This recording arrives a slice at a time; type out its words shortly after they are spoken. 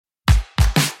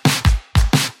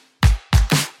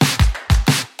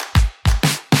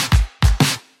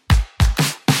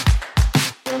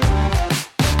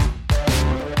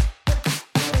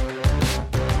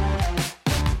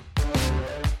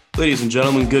Ladies and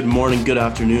gentlemen, good morning, good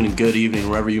afternoon, and good evening,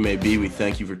 wherever you may be. We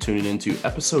thank you for tuning in to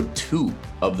episode 2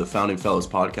 of the Founding Fellows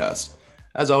podcast.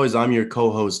 As always, I'm your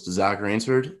co-host, Zach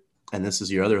Rainsford, and this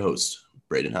is your other host,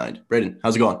 Braedon Hind. Braedon,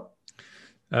 how's it going?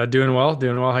 Doing well.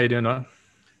 How you doing, Don?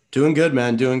 Doing good,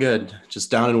 man. Doing good.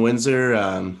 Just down in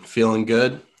Windsor, feeling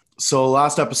good. So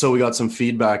last episode, we got some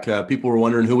feedback. People were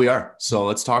wondering who we are. So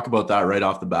let's talk about that right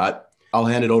off the bat. I'll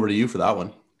hand it over to you for that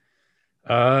one.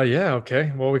 Yeah,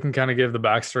 okay. Well, we can kind of give the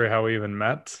backstory how we even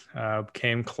met.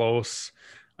 Came close.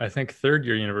 I think third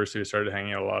year university, we started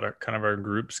hanging out a lot. Our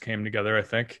groups came together, I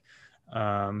think.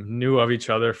 Knew of each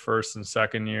other first and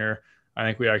second year. I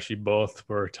think we actually both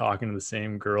were talking to the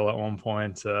same girl at one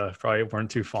point. Probably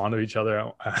weren't too fond of each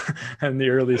other in the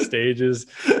early stages.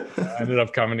 Ended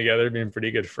up coming together, being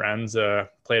pretty good friends.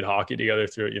 Played hockey together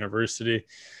throughout university.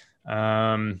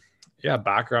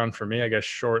 Background for me, I guess,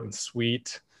 short and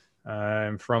sweet.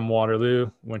 I'm from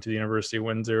Waterloo, went to the University of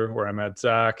Windsor where I met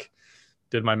Zach,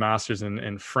 did my master's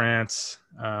in France,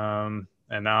 and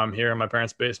now I'm here in my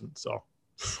parents' basement. So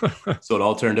it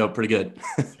all turned out pretty good.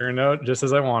 Turned out just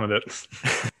as I wanted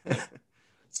it.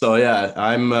 So yeah,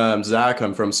 I'm Zach.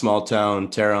 I'm from small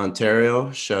town Tara,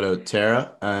 Ontario. Shout out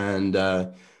Tara. And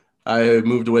I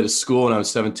moved away to school when I was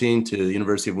 17 to the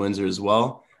University of Windsor as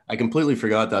well. I completely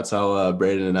forgot that's how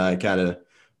Braedon and I kind of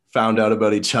found out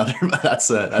about each other, but that's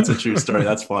a true story.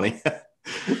 That's funny.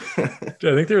 Dude,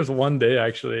 I think there was one day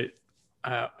actually.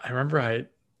 I remember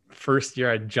first year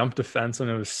I jumped a fence when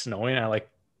it was snowing. I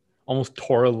almost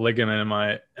tore a ligament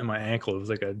in my ankle. It was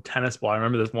like a tennis ball. I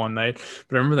remember this one night,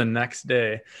 but I remember the next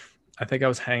day, I think I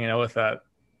was hanging out with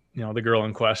the girl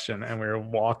in question, and we were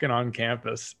walking on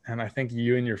campus, and I think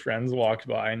you and your friends walked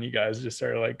by, and you guys just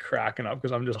started cracking up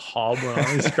because I'm just hobbling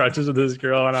on these crutches with this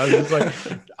girl. And I was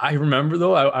just I remember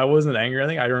though, I wasn't angry. I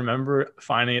think I remember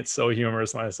finding it so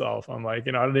humorous myself. I'm I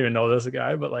don't even know this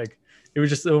guy, but it was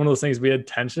just one of those things. We had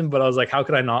tension, but I was how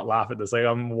could I not laugh at this?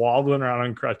 I'm wobbling around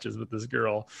on crutches with this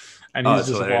girl, and he's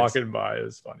just hilarious. Walking by. It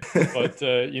was funny. But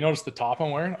you notice the top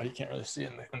I'm wearing? Oh, you can't really see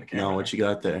it in the camera. No, what you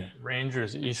got there?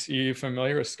 Rangers. You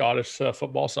familiar with Scottish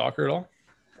football, soccer at all?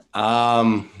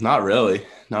 Not really.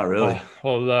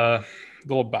 Well, the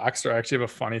little backstory. I actually have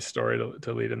a funny story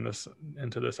to lead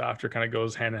into this after. Kind of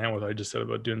goes hand in hand with what I just said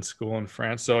about doing school in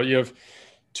France. So you have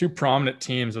two prominent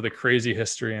teams with a crazy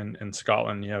history in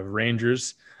Scotland. You have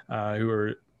Rangers, who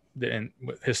are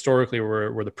historically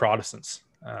were the Protestants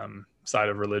side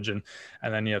of religion,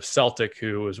 and then you have Celtic,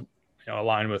 who was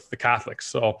aligned with the Catholics.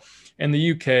 So in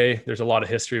the UK, there's a lot of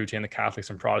history between the Catholics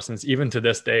and Protestants. Even to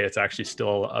this day, it's actually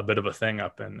still a bit of a thing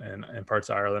up in parts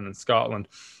of Ireland and Scotland.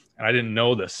 And I didn't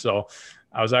know this. So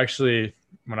I was actually,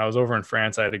 when I was over in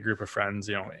France, I had a group of friends,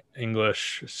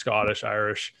 English, Scottish,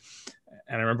 Irish.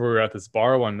 And I remember we were at this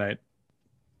bar one night,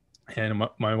 and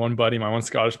my one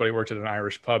Scottish buddy worked at an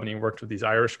Irish pub, and he worked with these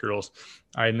Irish girls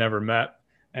I had never met.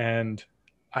 And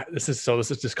this is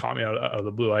just caught me out of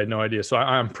the blue. I had no idea. So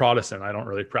I'm Protestant. I don't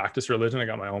really practice religion. I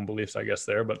got my own beliefs, I guess,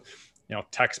 there, but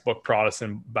textbook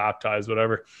Protestant, baptized,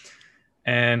 whatever.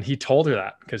 And he told her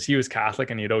that because he was Catholic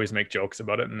and he'd always make jokes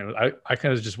about it. And I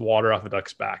kind of just water off a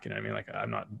duck's back. You know what I mean?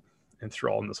 I'm not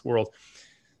enthralled in this world.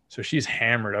 So she's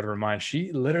hammered out of her mind.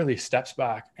 She literally steps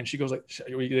back and she goes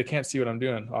they can't see what I'm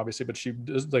doing, obviously, but she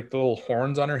does the little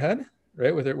horns on her head,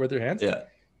 right? With her hands. Yeah.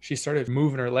 She started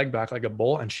moving her leg back like a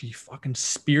bull, and she fucking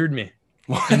speared me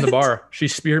in the bar. She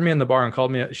speared me in the bar and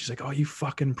called me. She's like, "Oh, you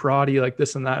fucking proddy," like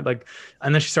this and that.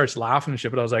 And then she starts laughing and shit.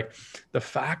 But I was like, the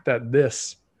fact that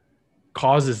this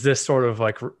causes this sort of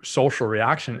social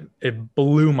reaction, it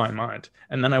blew my mind.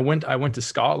 And then I went to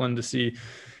Scotland to see,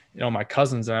 my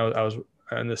cousins, and I was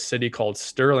in this city called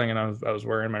Stirling, and I was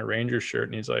wearing my Rangers shirt,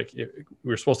 and he's like, we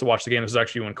were supposed to watch the game. This is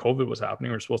actually when COVID was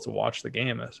happening. We were supposed to watch the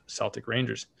game, Celtic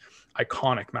Rangers,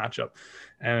 iconic matchup.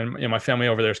 And my family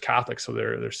over there is Catholic, so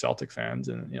they're Celtic fans,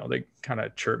 and they kind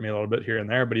of chirp me a little bit here and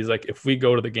there. But he's like, if we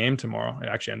go to the game tomorrow, it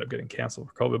actually ended up getting canceled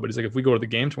for COVID. But he's like, if we go to the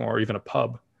game tomorrow, or even a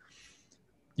pub,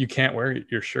 you can't wear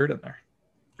your shirt in there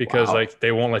because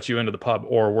they won't let you into the pub,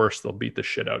 or worse, they'll beat the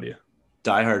shit out of you.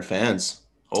 Diehard fans.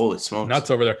 Holy smokes.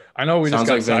 Nuts over there. I know we Sounds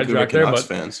just got sidetracked there, but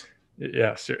fans.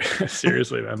 Yeah,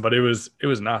 seriously, man. But it was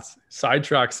nuts.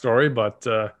 Sidetrack story, but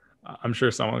I'm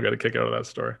sure someone got a kick out of that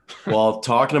story. Well,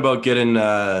 talking about getting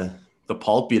the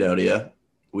pulp beat out of you,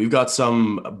 we've got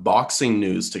some boxing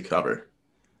news to cover.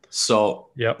 So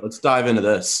let's dive into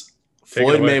this.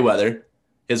 Floyd Mayweather,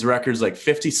 his record's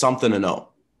 50-something-0.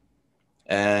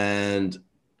 And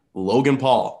Logan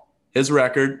Paul, his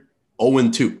record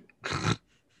 0-2.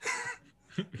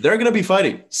 They're going to be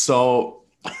fighting. So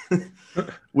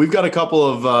we've got a couple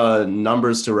of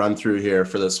numbers to run through here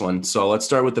for this one. So let's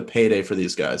start with the payday for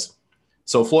these guys.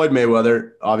 So Floyd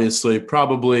Mayweather, obviously,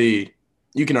 probably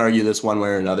you can argue this one way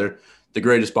or another, the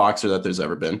greatest boxer that there's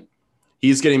ever been.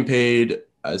 He's getting paid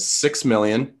 $6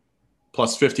 million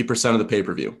plus 50% of the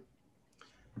pay-per-view.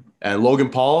 And Logan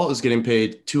Paul is getting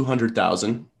paid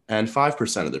 $200,000 and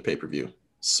 5% of their pay-per-view.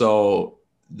 So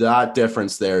that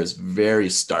difference there is very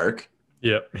stark.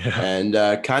 Yep. Yeah.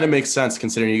 And kind of makes sense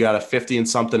considering you got a 50 and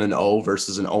something and 0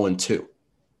 versus an 0 and 2.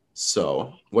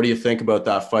 So what do you think about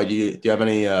that fight? Do you have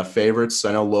any favorites?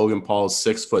 I know Logan Paul is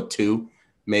 6'2".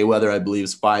 Mayweather, I believe,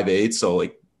 is 5'8". So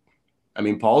like, I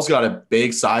mean, Paul's got a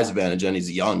big size advantage and he's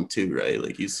young too, right?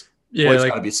 Like Floyd's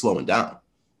got to be slowing down.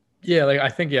 Yeah, like I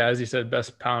think, as you said,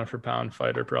 best pound for pound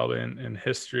fighter probably in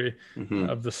history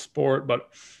of the sport. But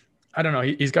I don't know.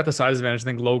 He's got the size advantage. I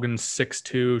think Logan's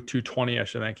 6'2",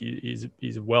 220-ish. I think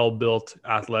he's well built,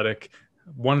 athletic.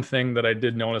 One thing that I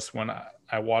did notice when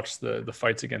I watched the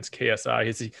fights against KSI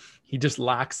is he just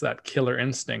lacks that killer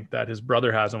instinct that his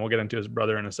brother has, and we'll get into his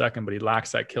brother in a second. But he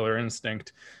lacks that killer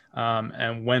instinct,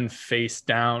 and when faced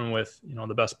down with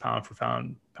the best pound for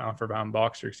pound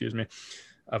boxer,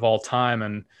 of all time,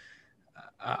 and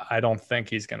I don't think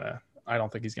he's gonna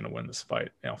win this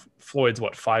fight. Floyd's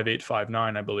 5'8",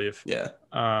 5'9", I believe.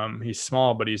 Yeah. He's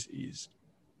small, but he's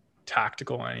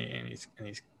tactical and he's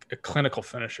a clinical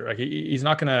finisher. Like he's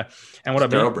not gonna. And what I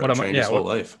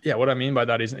mean by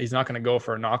that, he's not gonna go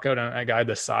for a knockout. And a guy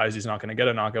this size, he's not gonna get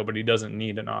a knockout, but he doesn't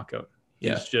need a knockout.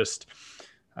 Yeah. He's just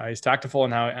he's tactful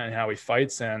in how he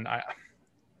fights, and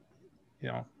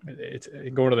it's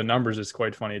going to the numbers is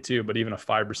quite funny too. But even a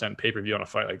 5% pay-per-view on a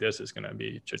fight like this is going to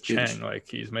be cha-ching. Like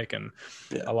he's making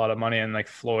a lot of money, and like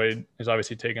Floyd is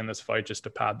obviously taking this fight just to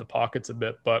pad the pockets a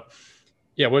bit. But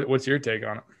yeah, what's your take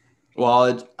on it?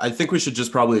 Well, I think we should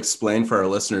just probably explain for our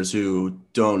listeners who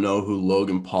don't know who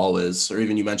Logan Paul is, or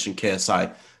even you mentioned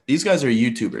KSI. These guys are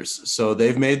YouTubers, so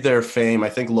they've made their fame. I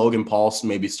think Logan Paul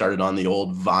maybe started on the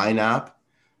old Vine app.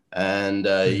 And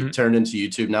he turned into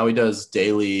YouTube. Now he does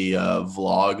daily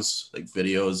vlogs, like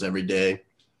videos every day.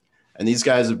 And these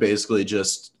guys have basically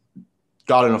just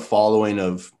gotten a following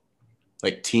of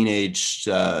like teenage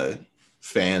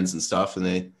fans and stuff. And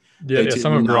they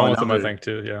some have grown with them, I think,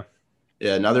 too. Yeah.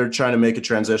 Yeah. Now they're trying to make a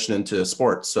transition into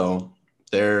sports. So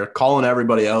they're calling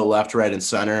everybody out left, right, and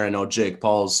center. I know Jake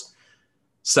Paul's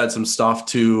said some stuff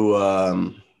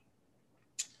to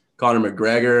Conor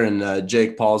McGregor, and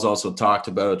Jake Paul's also talked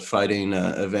about fighting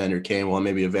Evander Kane. Well,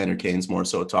 maybe Evander Kane's more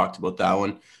so talked about that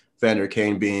one. Evander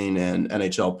Kane being an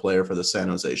NHL player for the San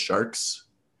Jose Sharks.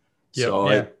 Yep, so,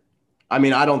 yeah. I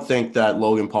mean, I don't think that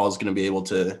Logan Paul is going to be able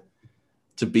to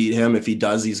beat him. If he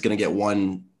does, he's going to get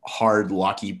one hard,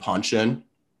 lucky punch in.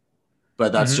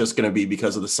 But that's just going to be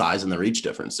because of the size and the reach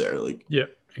difference there. Like, yeah,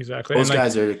 exactly. Those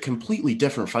guys are completely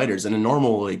different fighters. In a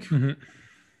normal, in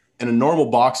a normal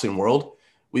boxing world,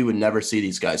 we would never see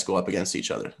these guys go up against each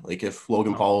other. Like if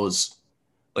Logan Paul was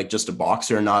like just a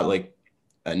boxer, not like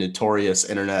a notorious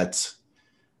internet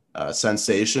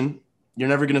sensation, you're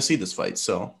never going to see this fight.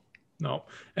 So no.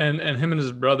 And him and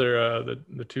his brother,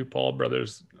 the two Paul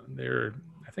brothers,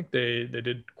 I think they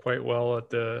did quite well at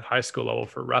the high school level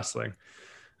for wrestling.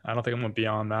 I don't think I went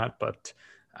beyond that, but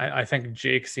I think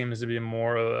Jake seems to be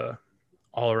more of a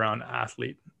all around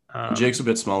athlete. Jake's a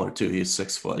bit smaller too. He's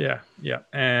 6 foot. Yeah.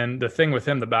 And the thing with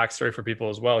him, the backstory for people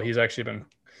as well, he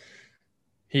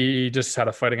just had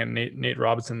a fight against Nate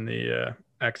Robinson, the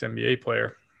ex-NBA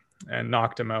player, and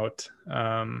knocked him out.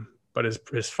 But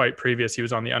his fight previous, he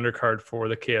was on the undercard for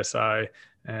the KSI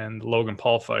and Logan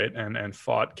Paul fight and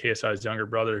fought KSI's younger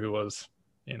brother, who was,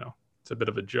 it's a bit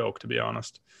of a joke, to be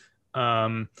honest.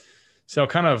 So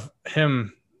kind of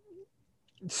him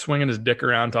swinging his dick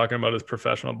around talking about his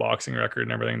professional boxing record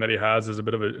and everything that he has is a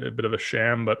bit of a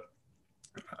sham. But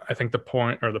I think the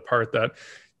point or the part that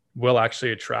will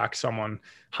actually attract someone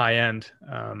high end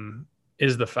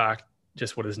is the fact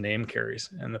just what his name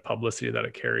carries and the publicity that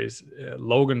it carries.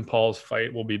 Logan Paul's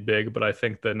fight will be big, but I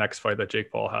think the next fight that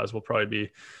Jake Paul has will probably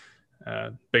be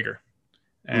bigger.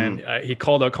 And he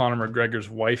called out Conor McGregor's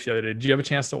wife the other day. Did you have a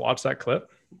chance to watch that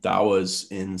clip? That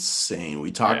was insane. We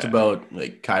talked about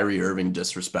like Kyrie Irving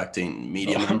disrespecting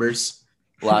media members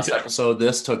last episode.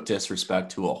 This took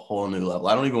disrespect to a whole new level.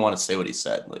 I don't even want to say what he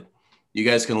said. Like, you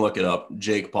guys can look it up.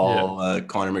 Jake Paul,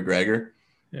 Conor McGregor.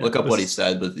 Look up what he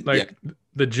said. But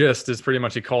the gist is pretty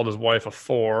much he called his wife a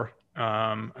four.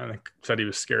 And said he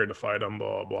was scared to fight him.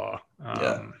 Blah blah.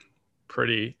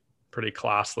 Pretty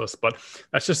classless, but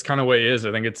that's just kind of the way he is.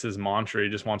 I think it's his mantra. He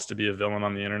just wants to be a villain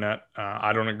on the internet.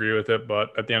 I don't agree with it, but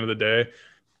at the end of the day,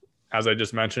 as I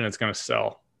just mentioned, it's going to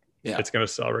sell. Yeah, it's going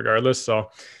to sell regardless.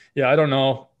 So, yeah, I don't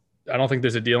know. I don't think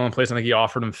there's a deal in place. I think he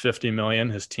offered him 50 million.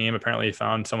 His team apparently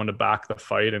found someone to back the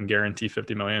fight and guarantee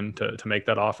 50 million to make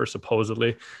that offer,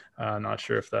 supposedly. Not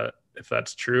sure if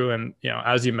that's true. And,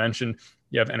 as you mentioned,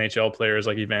 you have NHL players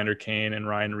like Evander Kane and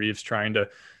Ryan Reeves trying to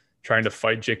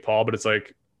fight Jake Paul, but it's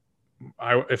like,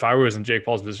 if I was in Jake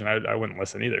Paul's position, I wouldn't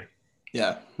listen either.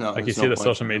 Yeah, no. Like you see the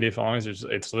social media followings,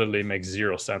 it's literally makes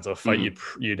zero sense. A fight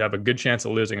you'd have a good chance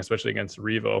of losing, especially against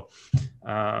Revo.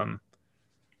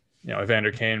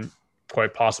 Evander Kane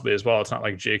quite possibly as well. It's not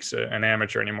like Jake's an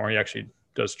amateur anymore. He actually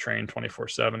does train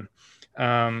 24/7.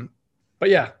 But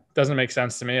yeah, doesn't make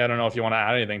sense to me. I don't know if you want to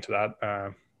add anything to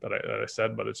that I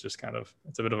said, but it's just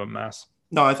it's a bit of a mess.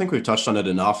 No, I think we've touched on it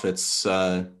enough. It's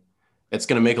going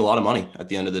to make a lot of money at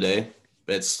the end of the day.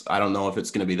 I don't know if it's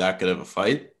going to be that good of a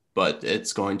fight, but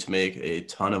it's going to make a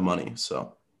ton of money.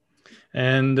 So,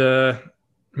 and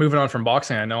moving on from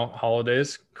boxing, I know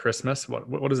holidays, Christmas.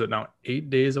 What is it now? 8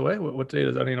 days away. What day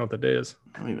is? I don't even know what the day is.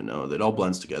 I don't even know. It all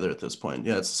blends together at this point.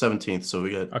 Yeah, it's the 17th, so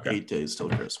we got 8 days till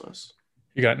Christmas.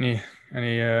 You got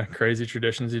any crazy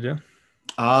traditions you do?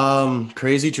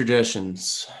 Crazy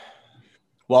traditions.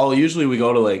 Well, usually we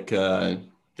go to like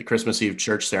the Christmas Eve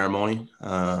church ceremony.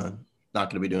 Not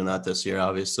going to be doing that this year,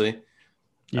 obviously.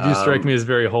 You do strike me as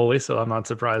very holy, so I'm not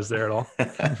surprised there at all.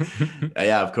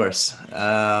 Yeah, of course.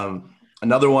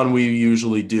 Another one we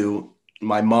usually do,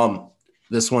 my mom,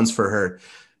 this one's for her.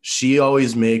 She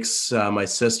always makes my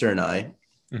sister and I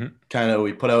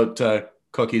we put out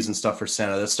cookies and stuff for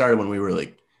Santa. That started when we were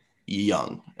like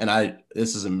young. And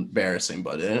this is embarrassing,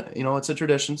 but it's a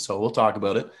tradition, so we'll talk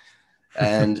about it.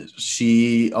 And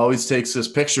she always takes this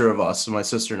picture of us, my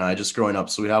sister and I, just growing up.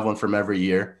 So we have one from every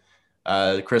year.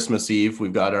 Christmas Eve,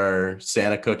 we've got our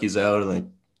Santa cookies out and like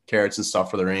carrots and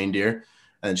stuff for the reindeer.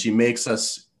 And she makes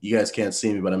us, you guys can't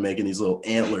see me, but I'm making these little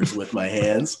antlers with my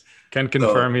hands. Can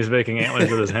confirm he's making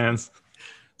antlers with his hands.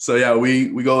 So yeah, we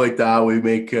go like that. We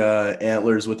make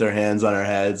antlers with our hands on our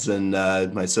heads, and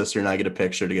my sister and I get a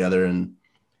picture together. And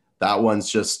that one's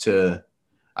just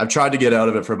I've tried to get out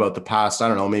of it for about the past, I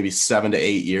don't know, maybe 7 to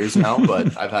 8 years now,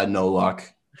 but I've had no luck.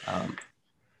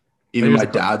 Even my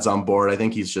dad's on board. I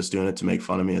think he's just doing it to make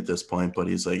fun of me at this point, but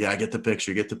he's like, yeah, get the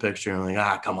picture. And I'm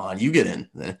like, come on, you get in.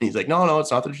 And he's like, no,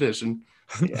 it's not the tradition.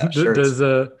 Yeah, sure. Does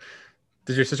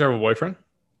your sister have a boyfriend?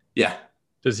 Yeah.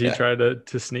 Does he try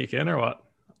to sneak in or what?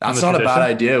 That's not a bad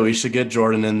idea. We should get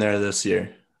Jordan in there this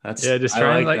year. Just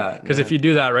try and like, because if you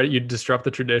do that, right, you disrupt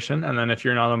the tradition. And then if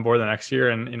you're not on board the next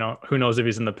year, and who knows if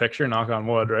he's in the picture, knock on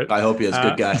wood, right? I hope he is.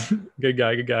 Good guy.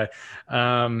 Good guy.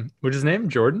 What's his name?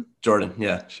 Jordan? Jordan.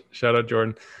 Yeah. Shout out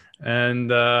Jordan.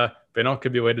 And, it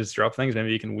could be a way to disrupt things.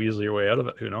 Maybe you can weasel your way out of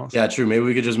it. Who knows? Yeah, true. Maybe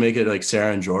we could just make it like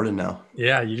Sarah and Jordan now.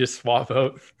 Yeah. You just swap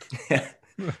out. Yeah.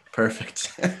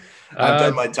 Perfect. I've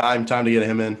done my time to get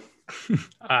him in.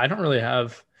 I don't really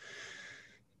have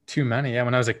too many. Yeah,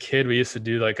 when I was a kid, we used to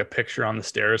do like a picture on the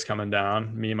stairs coming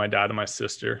down, me, my dad, and my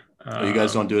sister. You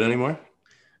guys don't do it anymore?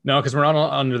 No, because we're not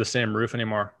under the same roof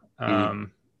anymore.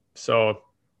 So,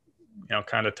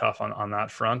 kind of tough on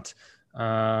that front.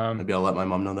 Maybe I'll let my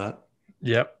mom know that.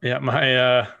 Yep. Yeah.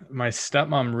 My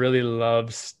stepmom really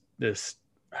loves this.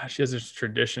 She has this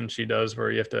tradition she does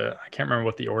where you have to, I can't remember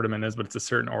what the ornament is, but it's a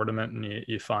certain ornament, and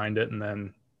you find it, and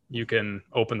then you can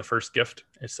open the first gift.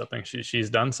 It's something she's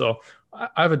done. So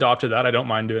I've adopted that. I don't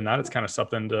mind doing that. It's kind of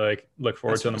something to like look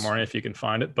forward to in the morning if you can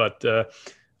find it. But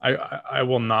I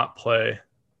will not play,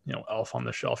 Elf on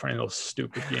the Shelf or any of those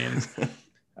stupid games.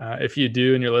 If you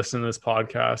do and you're listening to this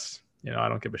podcast, I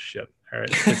don't give a shit. All right.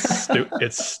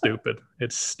 It's stupid.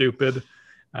 It's stupid.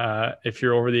 If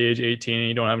you're over the age 18 and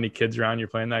you don't have any kids around, you're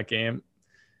playing that game.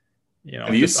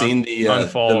 Have you seen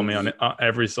unfollow me on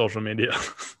every social media?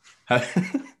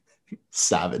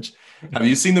 Savage. Have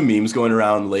you seen the memes going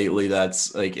around lately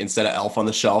that's like, instead of Elf on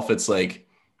the Shelf, it's like,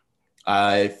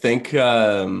 I think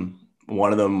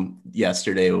one of them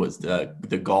yesterday was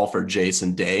the golfer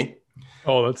Jason Day.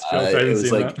 Oh, that's cool. It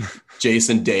was like that.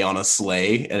 Jason Day on a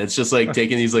sleigh, and it's just like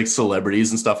taking these like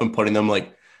celebrities and stuff and putting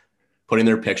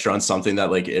their picture on something that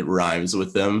like it rhymes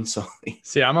with them. So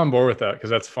see, I'm on board with that because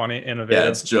that's funny, innovative. Yeah,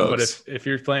 it's jokes. But if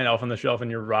you're playing Elf on the Shelf and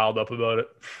you're riled up about it,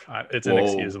 it's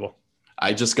inexcusable.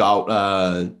 I just got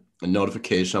a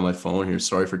notification on my phone here.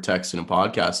 Sorry for texting and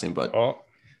podcasting, but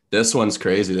this one's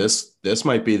crazy. This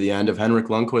might be the end of Henrik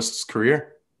Lundqvist's career.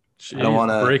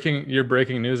 Jeez, you're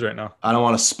breaking news right now. I don't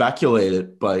want to speculate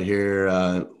it, but here,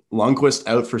 Lundqvist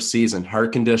out for season.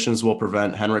 Heart conditions will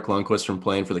prevent Henrik Lundqvist from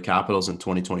playing for the Capitals in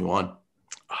 2021.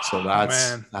 So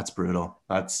that's brutal.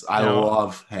 I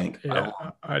love Hank. Yeah,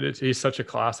 I did. He's such a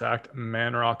class act,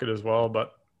 man rocket as well,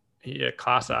 but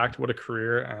class act, what a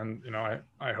career. And,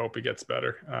 I hope he gets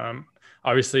better.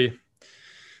 Obviously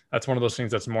that's one of those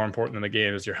things that's more important than the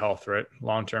game is your health, right?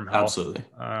 Long-term health. Absolutely.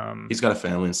 He's got a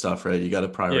family and stuff, right? You got to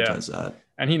prioritize that.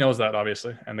 And he knows that,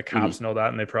 obviously. And the Caps know that,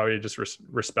 and they probably just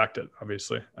respect it,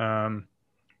 obviously.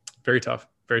 Very tough.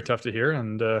 Very tough to hear.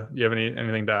 And you have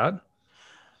anything to add?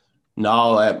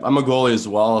 No, I'm a goalie as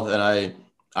well, and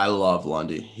I love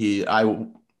Lundy.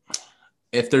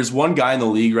 If there's one guy in the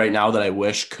league right now that I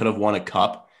wish could have won a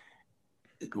cup,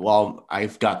 well,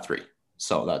 I've got 3.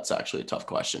 So that's actually a tough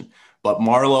question. But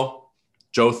Marleau,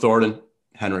 Joe Thornton,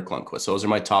 Henrik Lundqvist. Those are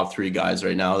my top 3 guys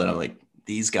right now that I'm like,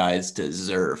 these guys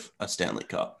deserve a Stanley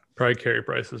Cup. Probably Carey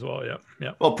Price as well.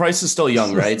 Yeah. Well, Price is still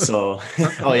young, right? So,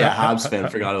 oh yeah, Habs fan,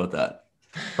 forgot about that.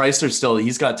 Price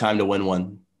he's got time to win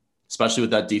one, especially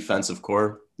with that defensive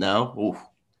core now. Ooh.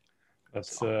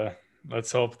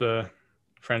 Let's hope the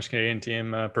French Canadian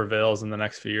team prevails in the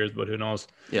next few years, but who knows?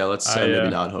 Yeah, let's maybe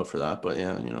not hope for that, but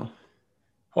yeah,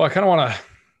 Well, I kind of want to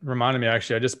remind me,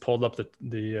 actually, I just pulled up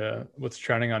the what's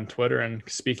trending on Twitter, and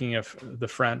speaking of the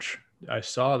French, I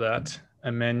saw that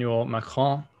Emmanuel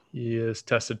Macron, he is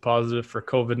tested positive for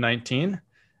COVID-19.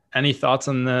 Any thoughts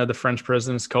on the French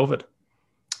president's COVID?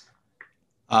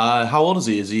 How old is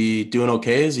he? Is he doing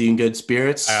okay? Is he in good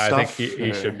spirits? I think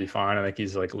he should be fine. I think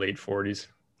he's like late 40s.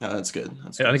 No, that's good.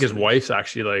 I think his wife's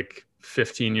actually like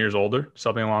 15 years older,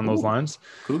 something along those lines.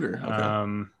 Cougar.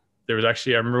 Okay. There was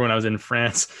actually, I remember when I was in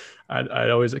France,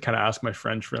 I'd always kind of ask my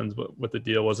French friends what the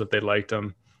deal was, if they liked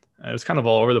him. And it was kind of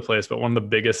all over the place, but one of the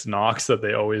biggest knocks that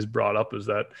they always brought up was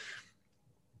that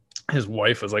his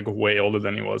wife was like way older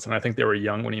than he was. And I think they were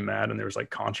young when he met, and there was like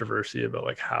controversy about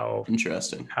like how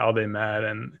they met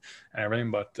and everything.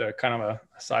 But kind of a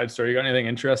side story. You got anything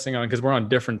interesting on, because we're on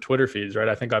different Twitter feeds, right?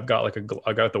 I think I've got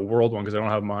I got the world one because I don't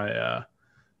have my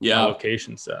my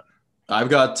location set. I've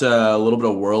got a little bit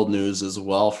of world news as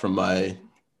well from my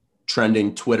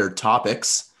trending Twitter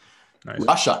topics. Nice.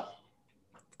 Russia.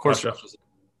 Of course,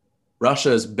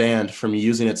 Russia is banned from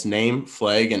using its name,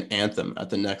 flag, and anthem at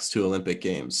the next 2 Olympic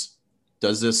Games.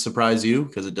 Does this surprise you?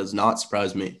 Because it does not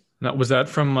surprise me. Now, was that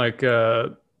from like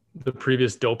the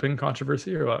previous doping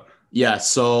controversy or what? Yeah,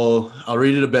 so I'll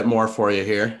read it a bit more for you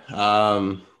here.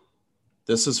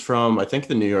 This is from, I think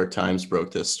the New York Times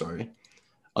broke this story.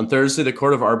 On Thursday, the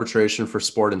Court of Arbitration for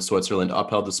Sport in Switzerland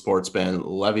upheld the sports ban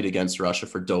levied against Russia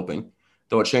for doping,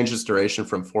 though it changed its duration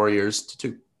from 4 years to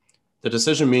 2. The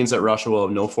decision means that Russia will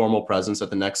have no formal presence at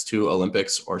the next 2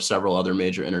 Olympics or several other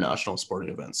major international sporting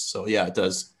events. So yeah, it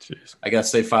does. Jeez. I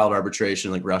guess they filed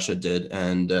arbitration like Russia did,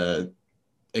 and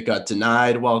it got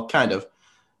denied. Well, kind of.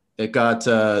 It got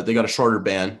they got a shorter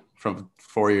ban from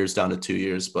 4 years down to 2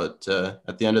 years. But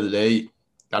at the end of the day,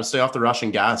 got to stay off the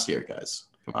Russian gas here, guys.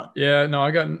 Come on. Yeah, no, I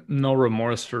got no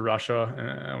remorse for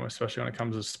Russia, especially when it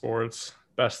comes to sports.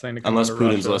 Best thing to come unless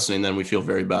Putin's listening, then we feel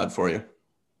very bad for you.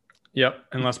 Yep,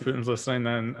 unless Putin's listening,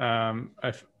 then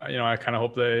I kind of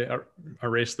hope they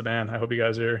erase the ban. I hope you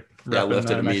guys are lift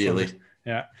it immediately.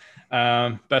 Yeah,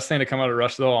 best thing to come out of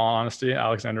Russia, though, all honesty,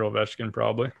 Alexander Ovechkin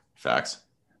probably. Facts.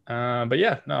 But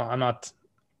yeah, no, I'm not.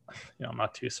 I'm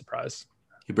not too surprised.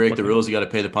 You break the rules, you got to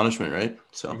pay the punishment, right?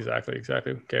 So exactly.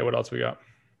 Okay, what else we got?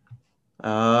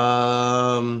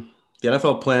 The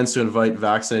NFL plans to invite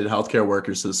vaccinated healthcare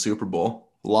workers to the Super Bowl.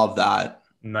 Love that.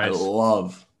 Nice.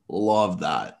 I love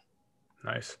that.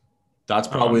 Nice. That's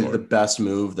probably the best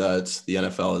move that the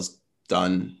NFL has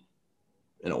done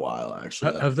in a while,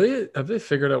 actually. Have they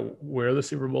figured out where the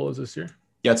Super Bowl is this year?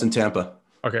 Yeah, it's in Tampa.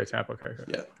 Okay, Tampa. Okay.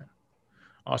 Yeah. Okay.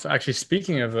 Awesome. Actually,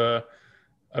 speaking of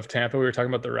Tampa, we were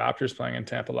talking about the Raptors playing in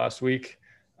Tampa last week.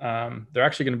 They're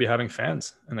actually going to be having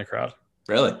fans in the crowd.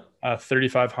 Really?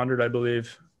 3,500, I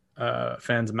believe,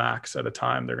 fans max at a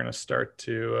time. They're going to start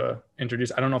to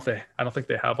introduce. I don't think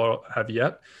they have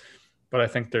yet. But I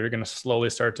think they're going to slowly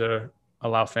start to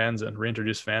allow fans and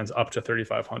reintroduce fans up to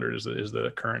 3,500 is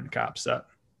the current cap set.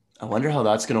 I wonder how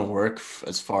that's going to work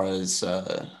as far as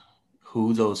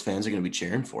who those fans are going to be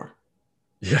cheering for.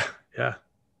 Yeah.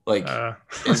 Like,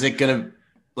 is it going to,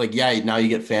 like, yeah, now you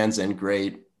get fans in,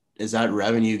 great. Is that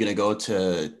revenue going to go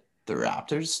to the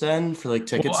Raptors then for like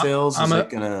ticket sales? Is it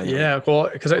going to? Yeah, well,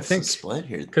 because I think split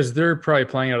here because they're probably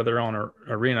playing out of their own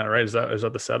arena, right? Is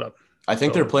that the setup? I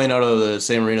think they're playing out of the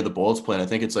same arena the Bolts playing. I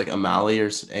think it's like Amali or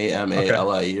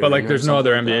AMALIE. But like, there's no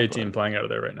other NBA team playing out of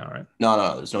there right now, right?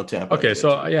 No, there's no Tampa. Okay,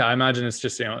 so yeah, I imagine it's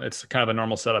just it's kind of a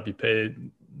normal setup. You pay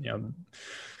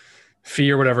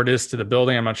fee or whatever it is to the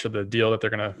building. I'm not sure the deal that they're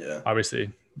gonna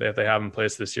obviously they have in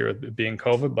place this year with being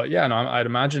COVID. But yeah, no, I'd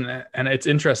imagine, and it's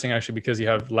interesting actually because you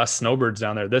have less snowbirds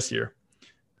down there this year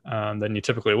than you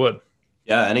typically would.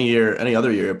 Yeah, any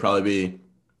other year it'd probably be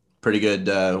pretty good.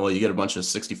 You get a bunch of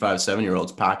 65,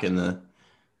 7-year-olds packing the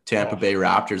Tampa Bay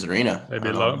Raptors arena. They'd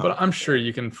be low, but I'm sure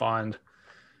you can find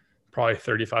probably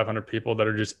 3,500 people that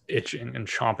are just itching and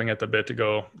chomping at the bit to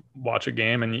go watch a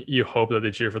game, and you hope that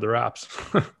they cheer for the Raps.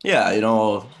 Yeah,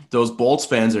 those Bolts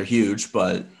fans are huge,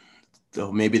 but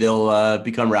maybe they'll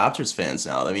become Raptors fans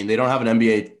now. I mean, they don't have an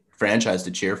NBA franchise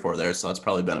to cheer for there, so that's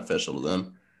probably beneficial to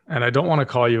them. And I don't want to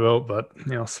call you out, but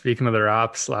speaking of the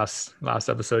Raps, last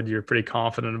episode, you were pretty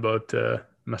confident about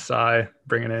Masai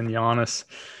bringing in Giannis.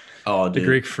 Oh, dude. The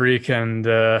Greek Freak, and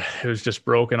it was just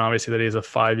broken, obviously, that he has a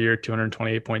 5-year,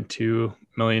 $228.2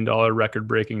 million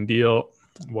record-breaking deal.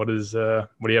 What do you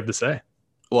have to say?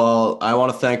 Well, I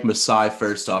want to thank Masai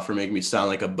first off for making me sound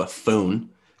like a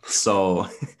buffoon. So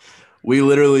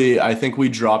I think we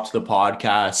dropped the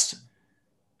podcast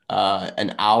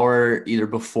an hour either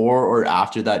before or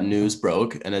after that news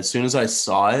broke. And as soon as I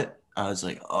saw it, I was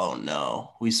like, oh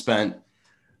no. We spent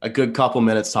a good couple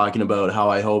minutes talking about how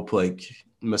I hope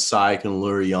Masai can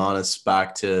lure Giannis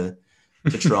back to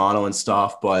Toronto and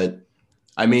stuff. But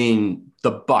I mean,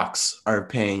 the Bucks are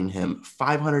paying him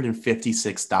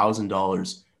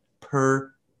 $556,000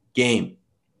 per game.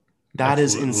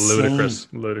 That's insane.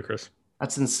 Ludicrous.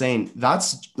 That's insane.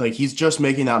 That's he's just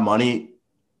making that money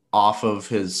off of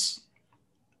his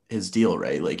deal,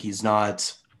 right? He's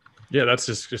not. Yeah, that's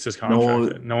just his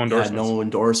contract. No endorsements. Yeah, no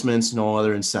endorsements, no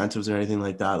other incentives or anything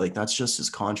like that. That's just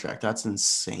his contract. That's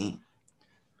insane.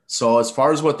 So as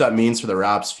far as what that means for the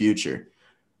Raps' future,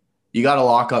 you got to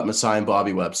lock up Masai and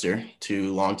Bobby Webster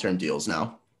to long-term deals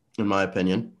now, in my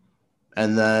opinion.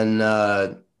 And then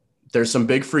there's some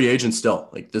big free agents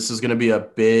still. This is going to be a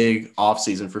big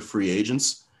offseason for free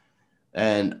agents.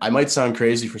 And I might sound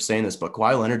crazy for saying this, but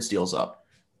Kawhi Leonard's deal's up.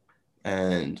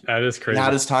 And that is crazy. He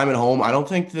had his time at home. I don't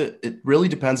think that it really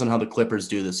depends on how the Clippers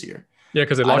do this year. Yeah,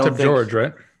 because they locked up George,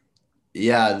 right?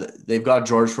 Yeah, they've got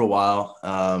George for a while.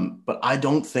 But I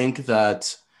don't think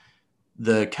that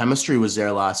the chemistry was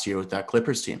there last year with that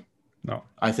Clippers team. No.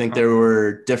 I think there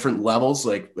were different levels.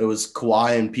 It was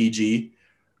Kawhi and PG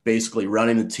basically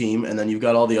running the team. And then you've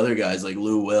got all the other guys like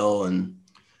Lou Will and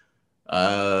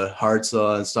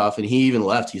Hartzell and stuff. And he even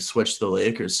left. He switched to the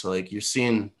Lakers. So you're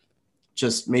seeing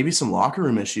just maybe some locker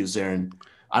room issues there. And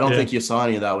I don't think you saw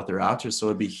any of that with the Raptors. So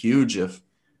it'd be huge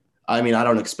I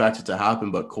don't expect it to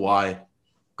happen, but Kawhi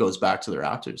goes back to the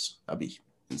Raptors. That'd be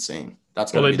insane.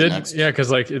 That's well, they did. Yeah,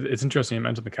 because it's interesting you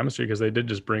mentioned the chemistry because they did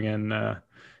just bring in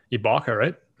Ibaka,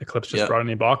 right? The Clips just brought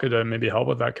in Ibaka to maybe help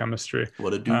with that chemistry.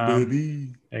 What a dude,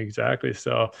 baby! Exactly.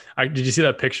 So, did you see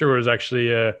that picture where it was actually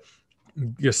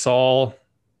Gasol,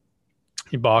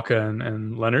 Ibaka,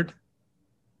 and Leonard?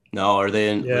 No, are they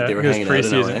in? They were hanging out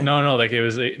in LA? No, it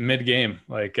was mid-game.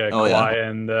 Kawhi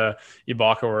and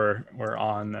Ibaka were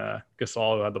on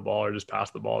Gasol, who had the ball or just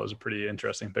passed the ball. It was a pretty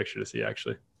interesting picture to see,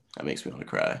 actually. That makes me want to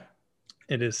cry.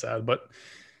 It is sad, but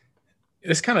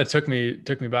this kind of took me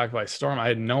back by storm. I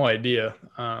had no idea.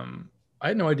 I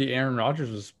had no idea Aaron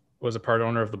Rodgers was a part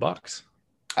owner of the Bucks.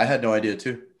 I had no idea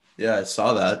too. Yeah, I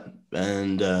saw that,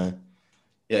 and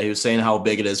he was saying how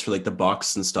big it is for the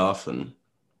Bucks and stuff, and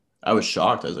I was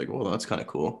shocked. I was like, "Well, that's kind of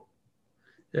cool."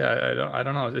 Yeah, I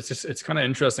don't know. It's kind of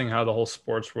interesting how the whole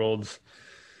sports world's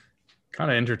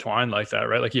kind of intertwined like that,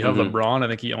 right? You have LeBron. I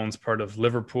think he owns part of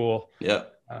Liverpool. Yeah.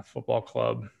 Football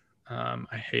club.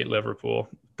 I hate Liverpool.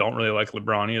 Don't really like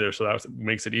LeBron either, so that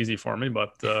makes it easy for me.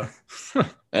 But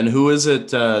and who is it?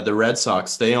 The Red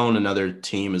Sox. They own another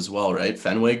team as well, right?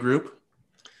 Fenway Group.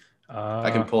 I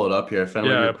can pull it up here. Fenway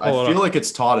Group. I feel like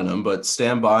it's Tottenham, but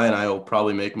stand by, and I will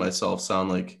probably make myself sound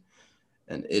like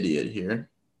an idiot here.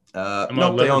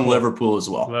 No, they own Liverpool as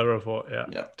well. Liverpool, yeah.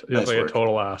 Nice a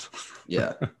total ass.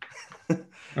 Yeah.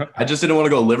 I just didn't want to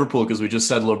go Liverpool because we just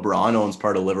said LeBron owns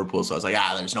part of Liverpool. So I was like,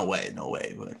 there's no way.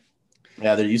 But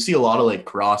yeah, you see a lot of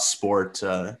cross sport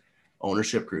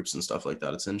ownership groups and stuff like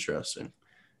that. It's interesting.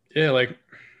 Yeah.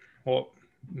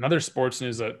 Another sports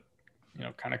news that,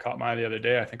 kind of caught my eye the other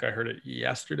day. I think I heard it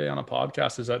yesterday on a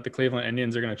podcast is that the Cleveland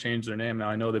Indians are going to change their name. Now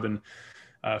I know they've been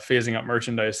phasing up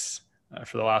merchandise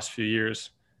for the last few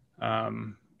years.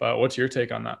 But what's your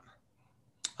take on that?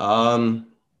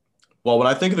 Well, when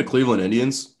I think of the Cleveland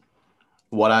Indians,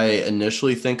 what I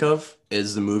initially think of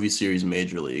is the movie series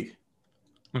Major League.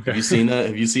 Okay. Have you seen that?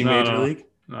 Have you seen Major League?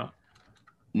 No.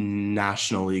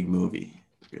 National League movie.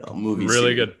 Movie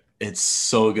really series. Good. It's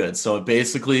so good. So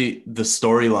basically the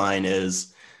storyline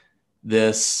is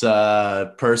this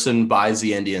person buys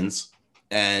the Indians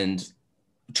and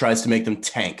tries to make them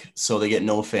tank so they get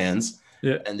no fans.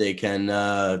 Yeah. And they can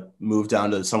move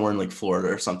down to somewhere in Florida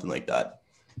or something like that.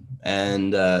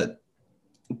 And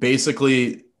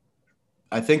basically,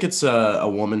 I think it's a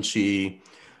woman. She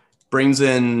brings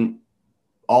in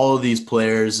all of these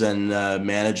players and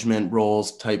management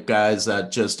roles type guys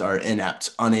that just are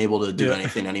inept, unable to do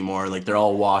anything anymore. Like they're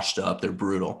all washed up. They're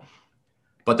brutal.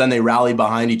 But then they rally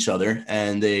behind each other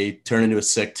and they turn into a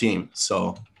sick team.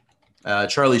 So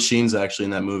Charlie Sheen's actually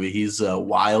in that movie. He's a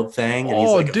Wild Thing. And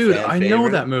he's like dude, I know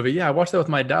that movie. Yeah, I watched that with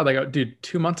my dad. Like, dude,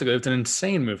 2 months ago. It's an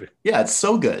insane movie. Yeah, it's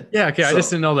so good. Yeah, okay. I just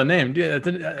didn't know the name. Dude,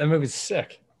 that movie's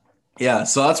sick. Yeah,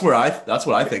 so that's what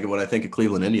I think of when I think of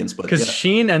Cleveland Indians. But because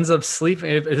Sheen ends up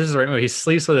sleeping. If this is the right movie, he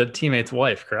sleeps with a teammate's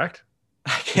wife. Correct?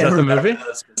 I can't remember the movie?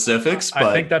 The specifics. But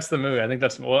I think that's the movie.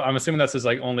 I'm assuming that's his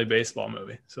like only baseball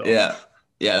movie. So yeah,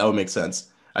 that would make sense.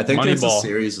 I think it's a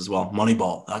series as well.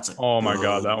 Moneyball. That's my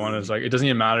god, that one is like, it doesn't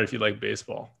even matter if you like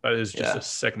baseball. That is just a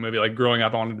sick movie. Like growing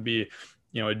up, I wanted to be,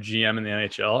 a GM in the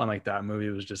NHL, and like that movie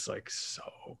was just like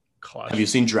so clutch. Have you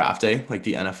seen Draft Day, like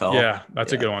the NFL? Yeah,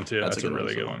 that's a good one too. That's a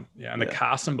really good one. Yeah, and the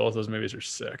cast in both those movies are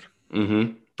sick.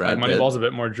 Mm-hmm. Moneyball's a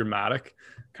bit more dramatic,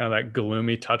 kind of that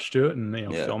gloomy touch to it, and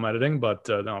film editing. But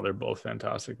no, they're both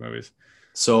fantastic movies.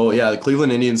 So the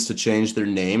Cleveland Indians to change their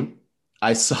name.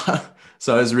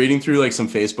 So I was reading through like some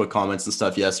Facebook comments and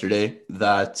stuff yesterday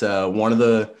that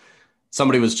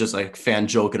somebody was just like fan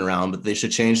joking around, but they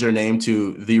should change their name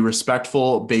to the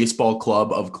Respectful Baseball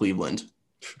Club of Cleveland.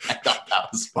 I thought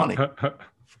that was funny.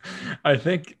 I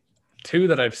think two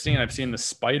that I've seen the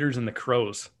Spiders and the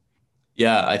Crows.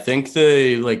 Yeah, I think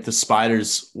the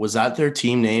Spiders, was that their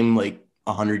team name like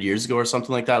 100 years ago or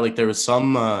something like that? Like there was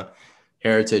some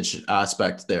heritage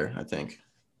aspect there, I think.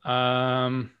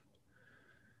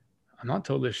 I'm not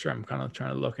totally sure. I'm kind of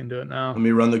trying to look into it now. Let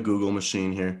me run the Google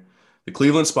machine here. The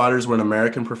Cleveland Spiders were an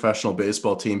American professional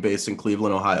baseball team based in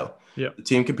Cleveland, Ohio. Yep. The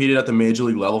team competed at the major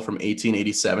league level from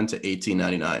 1887 to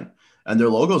 1899. And their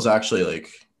logo is actually like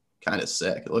kind of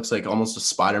sick. It looks like almost a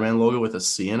Spider-Man logo with a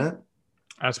C in it.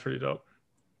 That's pretty dope.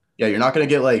 Yeah, you're not going to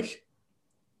get like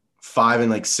 5 and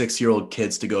like 6-year-old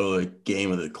kids to go to a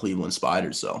game of the Cleveland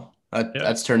Spiders. So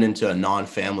that's turned into a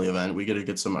non-family event. We got to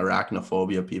get some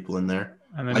arachnophobia people in there.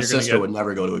 And then my sister would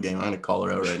never go to a game. I'm going to call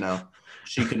her out right now.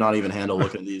 She could not even handle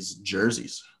looking at these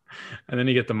jerseys. And then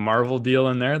you get the Marvel deal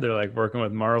in there. They're like working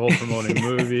with Marvel, promoting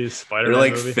movies, Spider-Man. They're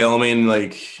like movie. Filming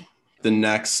like the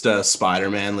next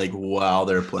Spider-Man, like while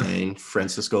they're playing.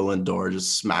 Francisco Lindor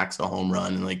just smacks a home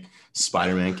run and like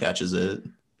Spider-Man catches it.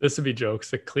 This would be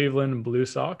jokes. The Cleveland Blue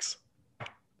Sox.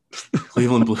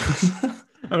 Cleveland Blues.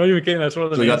 I'm not even kidding. That's one of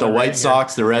the. So we got the White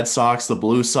Sox, the Red Sox, the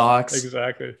Blue Sox.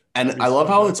 Exactly. And I love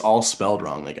how it's all spelled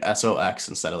wrong, like SOX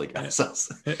instead of like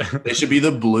SOS. They should be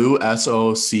the Blue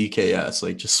SOCKS.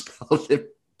 Like just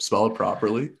spell it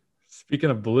properly. Speaking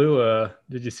of blue,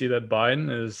 did you see that Biden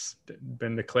has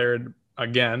been declared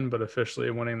again, but officially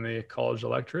winning the college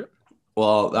electorate?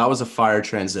 Well, that was a fire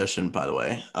transition, by the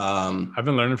way. I've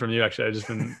been learning from you actually.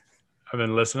 I've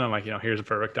been listening. I'm like, here's a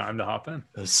perfect time to hop in.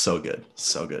 It was so good.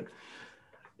 So good.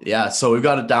 Yeah, so we've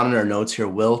got it down in our notes here.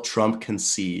 Will Trump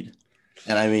concede?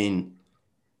 And I mean,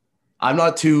 I'm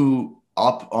not too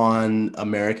up on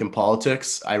American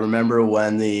politics. I remember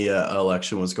when the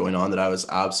election was going on that I was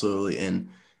absolutely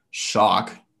in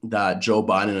shock that Joe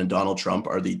Biden and Donald Trump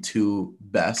are the two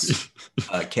best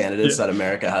candidates that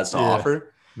America has to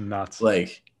offer. Nuts.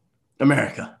 Like,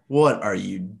 America, what are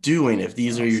you doing if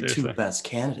these are your two best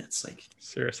candidates? Like,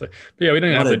 seriously. But yeah, we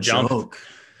don't have to jump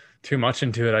too much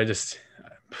into it.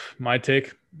 My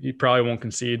take, he probably won't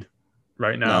concede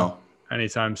right now,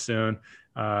 anytime soon.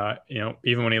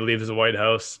 Even when he leaves the White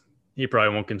House, he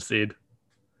probably won't concede.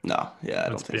 No, yeah,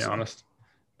 let's be honest.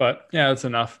 But yeah, that's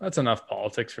enough. That's enough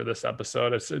politics for this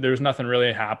episode. There's nothing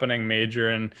really happening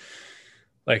major and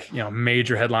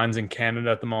major headlines in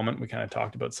Canada at the moment. We kind of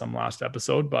talked about some last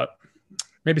episode, but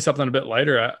maybe something a bit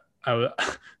lighter.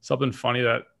 Something funny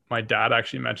that my dad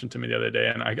actually mentioned to me the other day,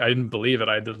 and I didn't believe it.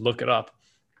 I had to look it up.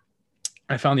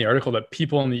 I found the article that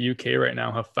people in the UK right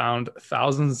now have found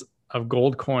thousands of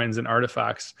gold coins and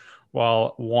artifacts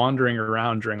while wandering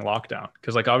around during lockdown.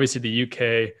 Because obviously the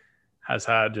UK has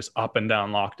had just up and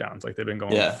down lockdowns. Like they've been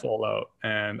going full out.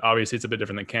 And obviously it's a bit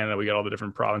different than Canada. We got all the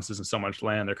different provinces and so much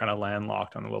land. They're kind of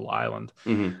landlocked on a little island.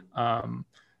 Mm-hmm.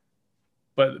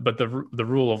 But the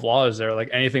rule of law is there, like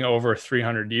anything over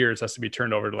 300 years has to be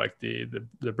turned over to like the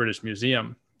British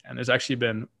Museum. And there's actually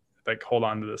been hold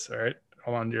on to this. All right.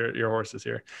 Hold on to your horses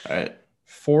here. All right.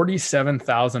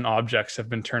 47,000 objects have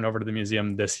been turned over to the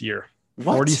museum this year.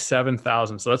 What?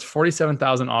 47,000. So that's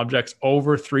 47,000 objects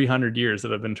over 300 years that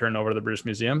have been turned over to the British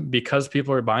Museum because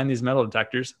people are buying these metal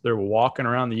detectors. They're walking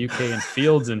around the UK in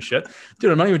fields and shit.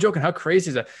 Dude, I'm not even joking. How crazy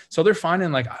is that? So they're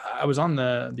finding I was on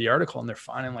the article and they're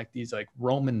finding these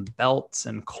Roman belts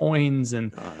and coins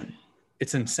and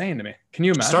it's insane to me. Can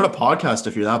you imagine? Start a podcast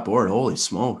if you're that bored. Holy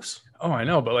smokes. Oh, I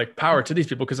know, but like power to these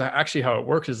people, because actually how it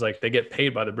works is like they get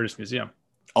paid by the British Museum.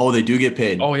 Oh, they do get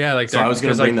paid. Oh yeah, like so I was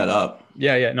going to bring that up.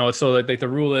 Yeah, no. So like the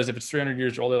rule is if it's 300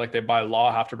 years older, like they by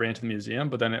law have to bring it to the museum,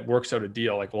 but then it works out a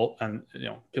deal. Like, well, and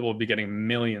people will be getting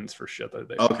millions for shit that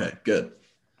they. Okay, good.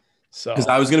 So because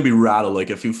I was going to be rattled, like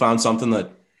if you found something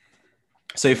that,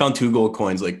 say, you found 2 gold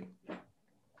coins, like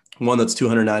one that's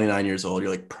 299 years old,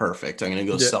 you're like, perfect. I'm going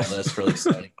to go sell this for like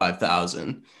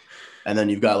 75,000, and then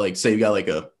you've got like, say, you got like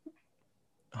a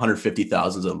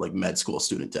 150,000 of like med school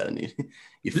student debt, and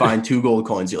you find 2 gold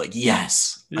coins, you're like,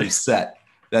 yes, I'm set.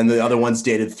 Then the other one's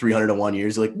dated 301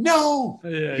 years. You're like, no,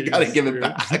 you got to give it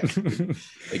back.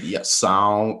 Like, yes,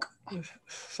 sonk.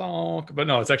 But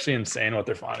no, it's actually insane what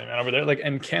they're finding, man, over there. Like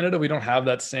in Canada, we don't have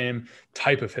that same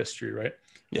type of history, right?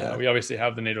 Yeah. We obviously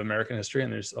have the Native American history,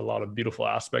 and there's a lot of beautiful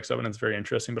aspects of it, and it's very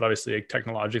interesting. But obviously, like,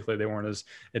 technologically, they weren't as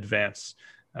advanced.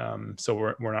 So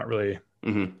we're not really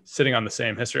sitting on the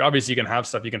same history. Obviously, you can have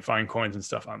stuff, you can find coins and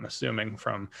stuff, I'm assuming,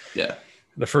 from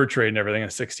the fur trade and everything in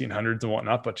the 1600s and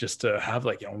whatnot. But just to have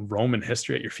like, Roman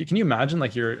history at your feet, can you imagine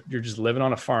like you're just living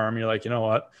on a farm? You're like, you know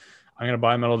what? I'm going to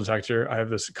buy a metal detector. I have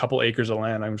this couple acres of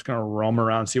land. I'm just going to roam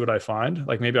around, see what I find.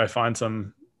 Like maybe I find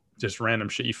some just random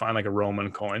shit. You find like a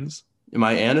Roman coins.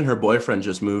 My aunt and her boyfriend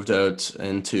just moved out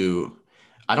into,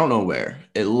 I don't know where.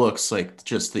 It looks like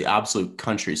just the absolute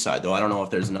countryside, though. I don't know if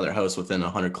there's another house within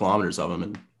 100 kilometers of them.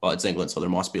 And well, it's England, so there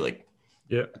must be like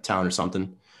a town or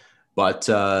something. But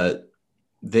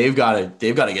they've got to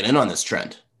get in on this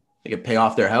trend. They can pay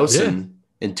off their house in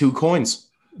 2 coins.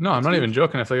 No, I'm not even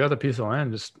joking. If they got the piece of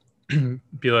land, just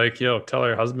be like, tell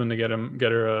her husband to get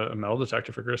her a metal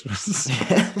detector for Christmas.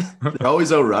 They're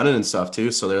always out running and stuff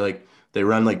too. So they're like, they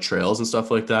run like trails and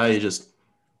stuff like that. You just,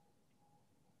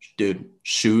 dude,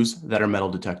 shoes that are metal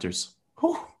detectors.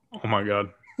 Oh my God.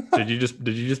 Did you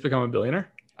just become a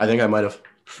billionaire? I think I might have.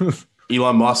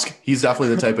 Elon Musk. He's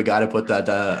definitely the type of guy to put that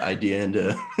idea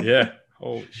into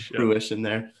holy shit, fruition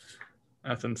there.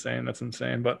 That's insane.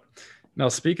 But now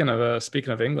speaking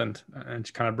of England, and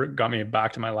it kind of got me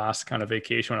back to my last kind of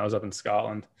vacation when I was up in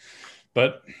Scotland.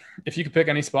 But if you could pick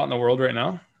any spot in the world right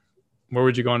now, where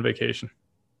would you go on vacation?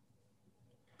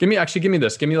 Give me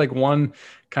this. Give me like one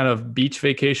kind of beach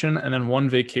vacation and then one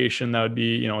vacation that would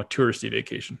be, a touristy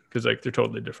vacation, because like they're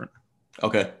totally different.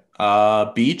 Okay.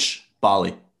 Beach,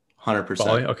 Bali, 100%.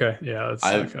 Bali, okay, yeah.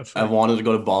 I've wanted to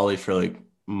go to Bali for like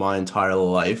my entire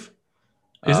life.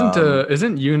 Isn't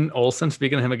Yoon Olsen,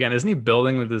 speaking of him again, isn't he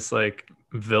building this like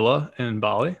villa in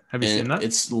Bali? Have you seen that?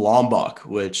 It's Lombok,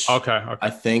 which okay. I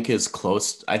think is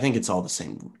close. I think it's all the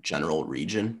same general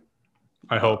region.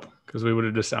 I hope, because we would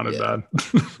have just sounded bad.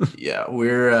 Yeah,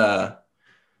 we're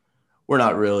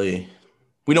not really.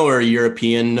 We know we're a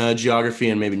European geography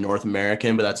and maybe North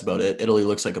American, but that's about it. Italy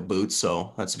looks like a boot,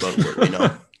 so that's about what we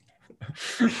know.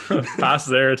 Past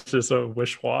there, it's just a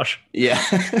wish-wash. Yeah,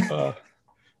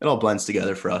 it all blends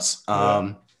together for us.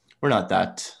 We're not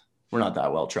that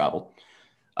well traveled.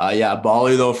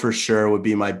 Bali though for sure would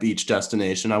be my beach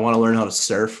destination. I want to learn how to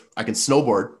surf. I can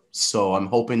snowboard, so I'm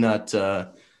hoping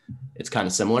that it's kind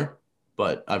of similar,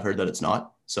 but I've heard that it's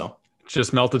not. So it's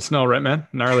just melted snow, right, man?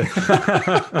 Gnarly.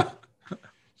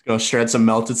 Go shred some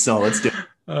melted snow. Let's do it.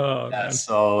 Oh, man.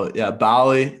 So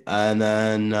Bali, and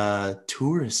then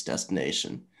tourist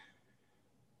destination.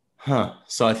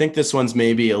 So I think this one's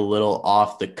maybe a little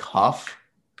off the cuff.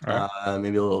 Right.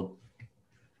 Maybe a little.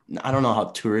 I don't know how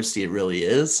touristy it really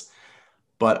is,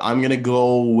 but I'm gonna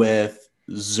go with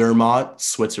Zermatt,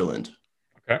 Switzerland.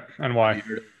 Okay, and why? Have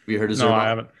you heard of Zermatt? No, I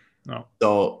haven't. No.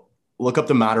 So look up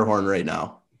the Matterhorn right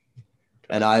now,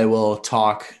 and I will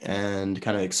talk and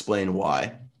kind of explain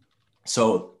why.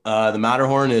 So the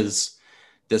Matterhorn is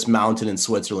this mountain in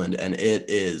Switzerland, and it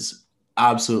is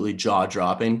absolutely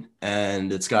jaw-dropping,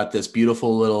 and it's got this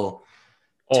beautiful little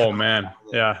town. Man,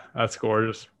 yeah, that's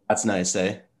gorgeous. That's nice,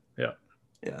 eh?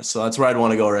 Yeah, so that's where I'd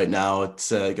want to go right now.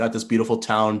 It's got this beautiful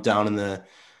town down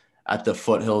at the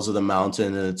foothills of the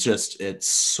mountain, and it's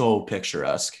so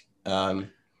picturesque.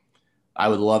 I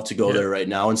would love to go there right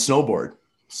now and snowboard.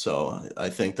 So I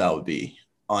think that would be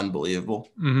unbelievable.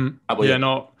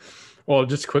 Mm-hmm. Well,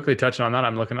 just quickly touching on that,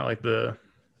 I'm looking at like the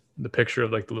picture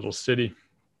of like the little city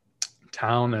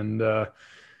town, and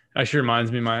actually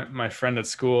reminds me, my friend at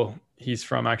school, he's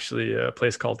from actually a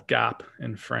place called Gap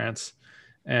in France.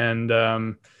 And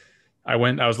I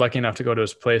was lucky enough to go to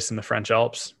his place in the French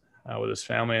Alps with his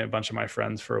family and a bunch of my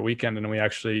friends for a weekend. And we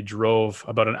actually drove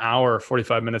about an hour,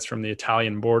 45 minutes from the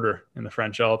Italian border in the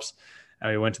French Alps.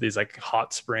 And we went to these like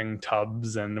hot spring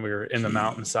tubs, and we were in the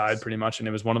mountainside pretty much. And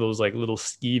it was one of those like little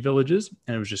ski villages,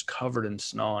 and it was just covered in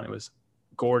snow, and it was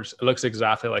gorgeous. It looks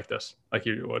exactly like this, like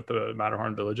what the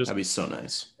Matterhorn Village is. That'd be so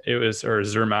nice. It was, or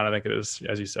Zermatt, I think it is,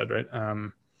 as you said, right?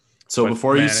 So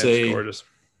before you say, it's gorgeous.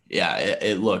 Yeah,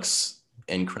 it looks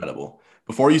incredible.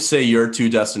 Before you say your 2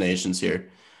 destinations here,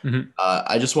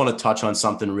 I just want to touch on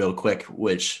something real quick,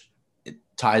 which it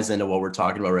ties into what we're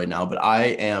talking about right now. But I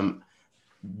am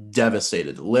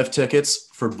devastated. Lift tickets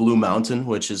for Blue Mountain,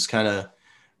 which is kind of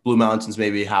Blue Mountain's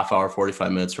maybe half hour,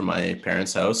 45 minutes from my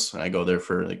parents' house. And I go there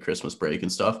for like Christmas break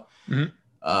and stuff.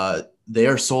 They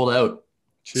are sold out.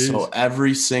 Jeez. So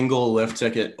every single lift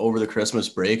ticket over the Christmas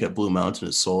break at Blue Mountain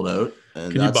is sold out.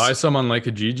 And can you buy some on like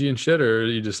a Kijiji and shit, or are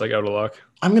you just like out of luck?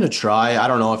 I'm going to try. I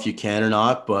don't know if you can or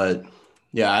not, but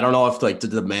yeah, I don't know if like the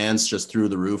demand's just through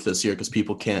the roof this year because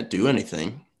people can't do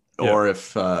anything, or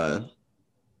if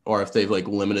they've like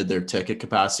limited their ticket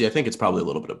capacity. I think it's probably a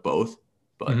little bit of both,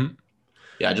 but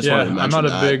yeah, I just wanted to mention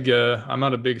I'm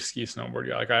not a big ski snowboard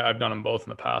guy. Like I've done them both in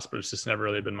the past, but it's just never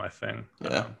really been my thing.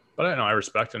 Yeah. But I know I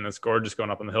respect it, and it's gorgeous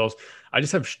going up in the hills. I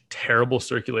just have terrible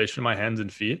circulation in my hands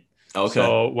and feet. Okay.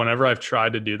 So whenever I've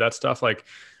tried to do that stuff, like,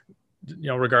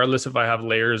 regardless if I have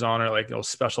layers on or like those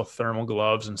special thermal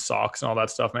gloves and socks and all that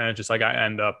stuff, man, it's just like I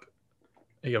end up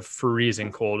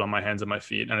freezing cold on my hands and my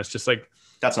feet. And it's just like,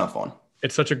 that's not fun.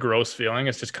 It's such a gross feeling.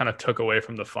 It's just kind of took away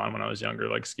from the fun when I was younger,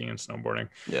 like skiing and snowboarding.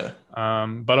 Yeah.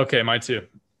 But okay, my 2.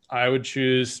 I would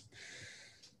choose,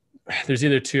 there's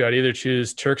either 2. I'd either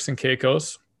choose Turks and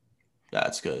Caicos.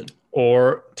 That's good.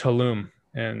 Or Tulum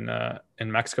in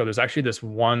Mexico. There's actually this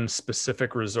one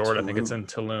specific resort. Tulum. I think it's in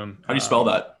Tulum. How do you spell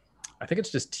that? I think it's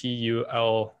just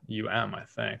Tulum. I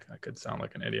think. I could sound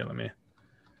like an idiot.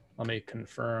 Let me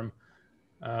confirm.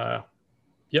 Yep.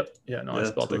 Yeah. No, I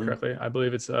spelled Tulum. It correctly. I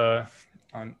believe it's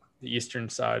on the eastern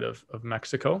side of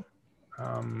Mexico.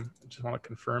 Just want to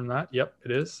confirm that. Yep,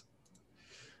 it is.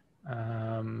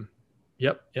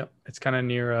 Yep. It's kind of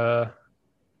near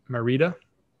Merida,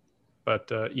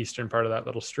 but eastern part of that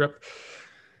little strip.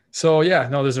 So yeah,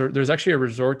 no, there's actually a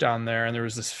resort down there, and there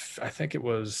was this, I think it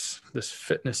was this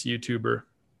fitness YouTuber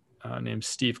named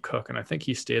Steve Cook, and I think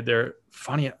he stayed there.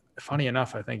 Funny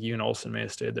enough, I think you and Olsen may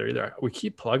have stayed there either. We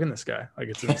keep plugging this guy, like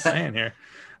it's insane here.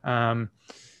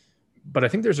 But I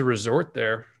think there's a resort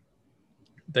there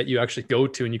that you actually go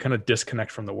to, and you kind of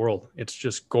disconnect from the world. It's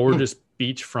just gorgeous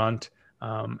beachfront.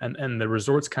 And the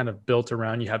resort's kind of built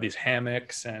around, you have these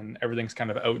hammocks and everything's kind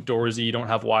of outdoorsy. You don't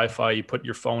have Wi-Fi. You put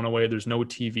your phone away. There's no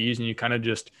TVs, and you kind of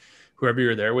just, whoever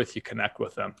you're there with, you connect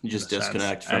with them. You just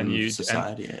disconnect from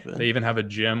society. They even have a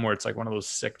gym where it's like one of those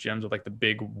sick gyms with like the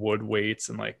big wood weights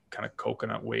and like kind of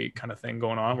coconut weight kind of thing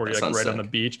going on, where you're like right on the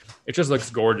beach. It just looks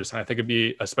gorgeous. And I think it'd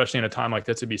be, especially in a time like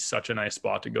this, it'd be such a nice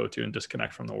spot to go to and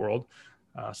disconnect from the world,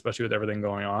 especially with everything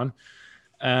going on.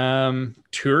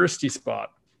 Touristy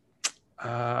spot.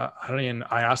 I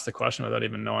asked the question without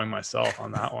even knowing myself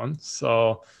on that one.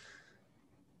 So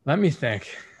let me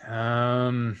think.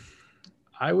 I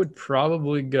would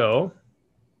probably go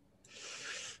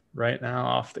right now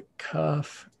off the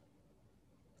cuff.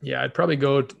 Yeah, I'd probably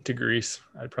go to Greece.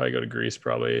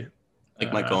 Probably.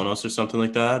 Like Mykonos or something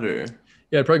like that, or?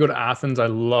 Yeah, I'd probably go to Athens. I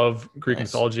love Greek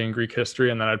mythology and Greek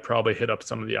history. And then I'd probably hit up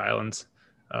some of the islands,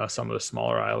 some of the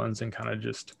smaller islands, and kind of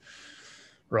just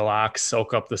relax,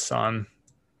 soak up the sun,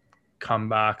 come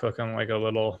back looking like a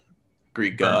little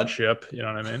Greek god ship, you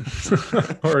know what I mean?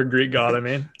 Or a Greek god, I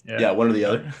mean. Yeah, one or the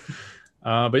other.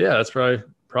 But yeah, that's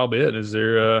probably it. Is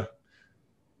there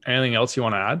anything else you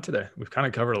want to add today? We've kind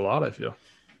of covered a lot, I feel.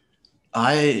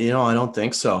 I don't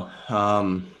think so.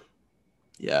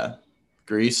 Yeah,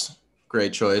 Greece,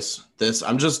 great choice.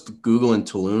 I'm just Googling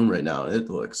Tulum right now. It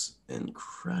looks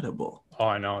incredible. Oh,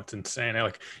 I know, it's insane.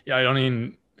 I don't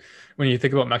even. When you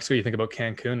think about Mexico, you think about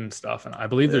Cancun and stuff. And I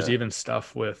believe there's even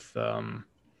stuff with, I'm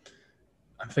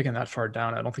thinking that far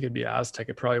down. I don't think it'd be Aztec.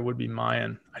 It probably would be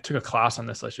Mayan. I took a class on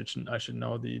this. I should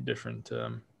know the different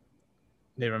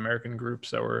Native American groups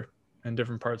that were in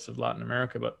different parts of Latin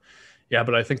America. But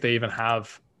I think they even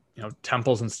have,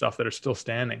 temples and stuff that are still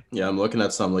standing. Yeah. I'm looking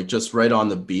at some like just right on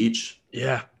the beach.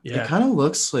 Yeah. It kind of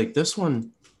looks like this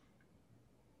one.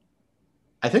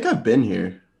 I think I've been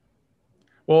here.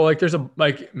 Well,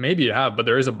 maybe you have, but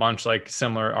there is a bunch like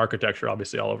similar architecture,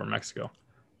 obviously all over Mexico.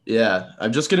 Yeah.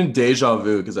 I'm just getting deja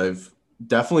vu because I've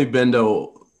definitely been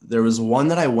to, there was one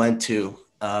that I went to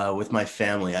with my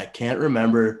family. I can't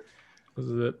remember. Was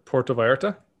it Puerto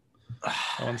Vallarta?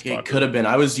 It could have been.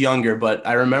 I was younger, but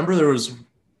I remember there was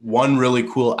one really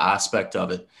cool aspect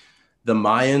of it. The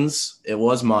Mayans, it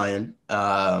was Mayan.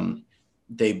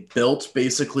 They built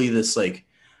basically this like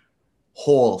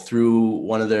hole through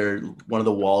one of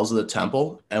the walls of the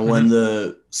temple, and when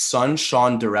the sun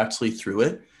shone directly through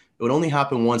it, it would only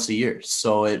happen once a year.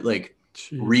 So it like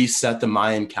reset the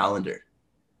Mayan calendar.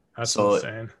 That's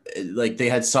insane. Like they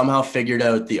had somehow figured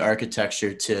out the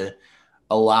architecture to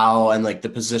allow and like the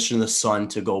position of the sun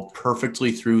to go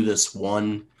perfectly through this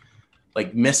one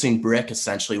like missing brick,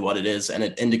 essentially what it is, and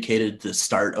it indicated the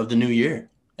start of the new year.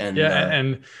 And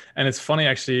and it's funny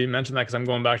actually you mentioned that, because I'm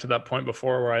going back to that point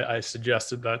before where I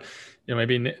suggested that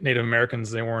maybe Native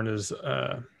Americans, they weren't as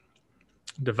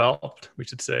developed, we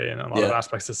should say, in a lot of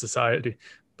aspects of society,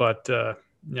 but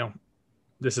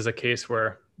this is a case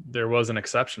where there was an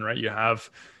exception, right? You have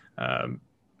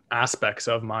aspects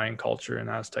of Mayan culture and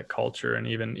Aztec culture and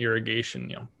even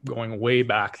irrigation, going way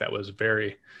back, that was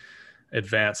very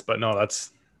advanced. But no,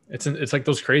 it's like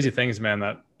those crazy things, man,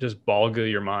 that just boggle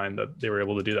your mind that they were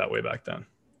able to do that way back then.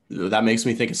 That makes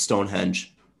me think of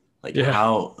Stonehenge. Like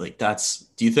how, like how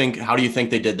do you think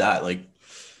they did that? Like,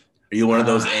 are you one of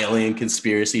those alien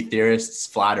conspiracy theorists,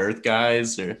 flat earth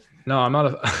guys, or? No, I'm not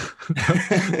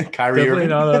a Kyrie Irving?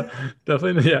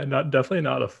 Definitely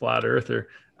not a flat earther.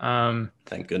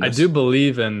 Thank goodness. I do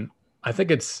believe in, I think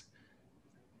it's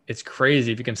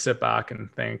crazy if you can sit back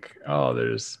and think, oh,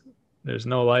 there's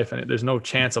no life and there's no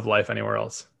chance of life anywhere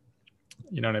else.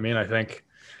 You know what I mean? I think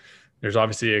there's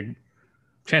obviously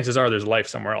chances are there's life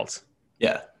somewhere else.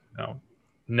 Yeah.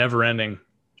 Never ending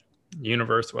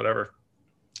universe, whatever.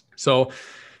 So,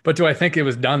 but do I think it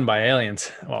was done by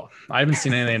aliens? Well, I haven't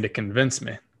seen anything to convince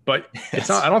me, but it's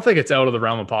not, I don't think it's out of the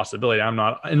realm of possibility. I'm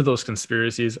not into those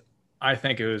conspiracies. I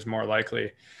think it was more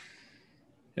likely,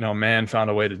 man found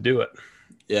a way to do it.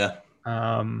 Yeah.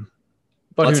 But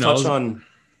who knows?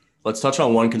 Let's touch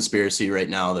on one conspiracy right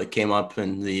now that came up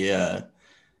in the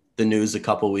news a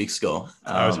couple of weeks ago.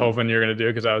 I was hoping you were going to do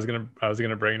it, because I was going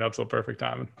to bring it up. So perfect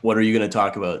timing. What are you going to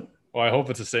talk about? Well, I hope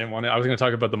it's the same one. I was going to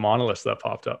talk about the monoliths that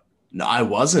popped up. No, I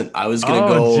wasn't. I was going to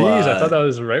go. Oh, geez. I thought that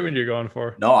was right when you're going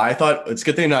for. No, I thought it's a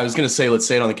good thing. I was going to say, let's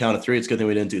say it on the count of 3. It's a good thing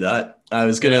we didn't do that. I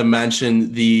was going to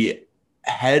mention the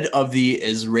head of the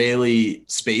Israeli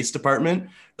Space Department,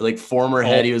 or like former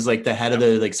head. He was like the head of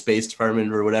the like Space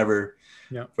Department or whatever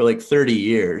for like 30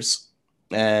 years.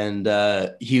 And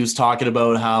he was talking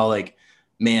about how like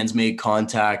man's made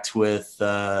contact with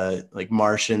like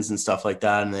Martians and stuff like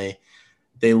that. And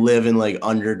they live in like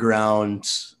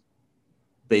underground,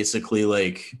 basically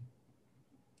like,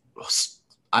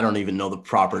 I don't even know the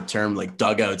proper term, like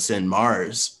dugouts in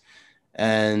Mars.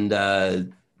 And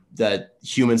that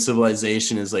human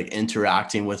civilization is like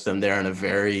interacting with them there on a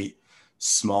very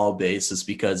small basis,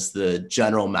 because the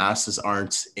general masses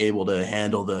aren't able to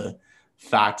handle the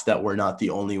fact that we're not the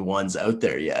only ones out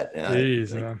there yet.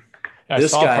 Jeez, man. I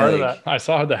saw part of that. I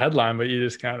saw the headline, but you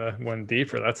just kind of went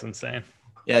deeper. That's insane.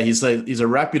 Yeah, he's a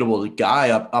reputable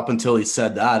guy up until he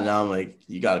said that, and now I'm like,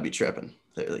 you got to be tripping.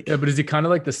 Like, yeah, but is he kind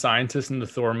of like the scientist in the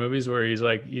Thor movies, where he's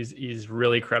like he's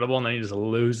really credible and then he just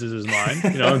loses his mind?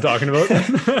 You know what I'm talking about?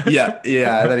 yeah,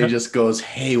 and then he just goes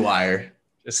haywire.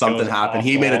 Something happened.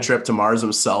 He made a trip to Mars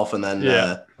himself, and then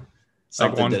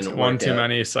something like didn't work one too out.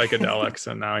 many psychedelics,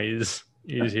 and now he's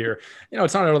here.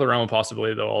 It's not out of the realm of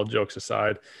possibility, though. All jokes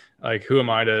aside, like, who am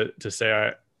I to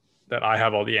say that I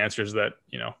have all the answers, that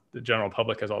the general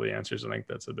public has all the answers? I think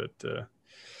that's a bit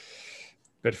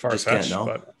far-fetched.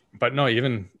 But no,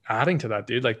 even adding to that,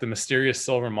 dude, like the mysterious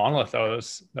silver monolith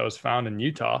that was found in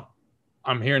Utah.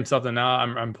 I'm hearing something now.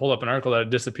 I'm pulled up an article that it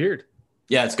disappeared.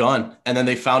 Yeah, it's gone. And then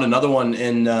they found another one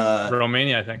in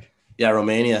Romania, I think. Yeah,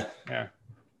 Romania. Yeah.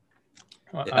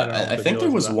 Well, I think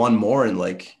there was one more in,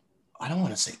 like, I don't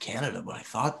want to say Canada, but I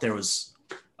thought there was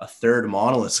a third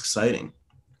monolith sighting.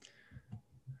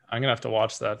 I'm gonna have to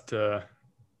watch that.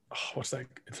 What's that?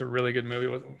 It's a really good movie.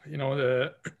 What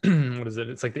is it?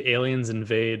 It's like the aliens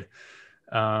invade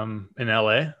in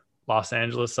LA, Los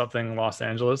Angeles. What's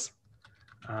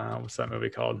that movie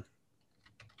called?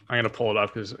 I'm gonna pull it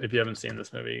up, because if you haven't seen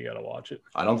this movie, you gotta watch it.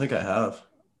 I don't think I have.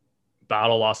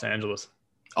 Battle Los Angeles.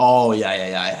 Oh yeah,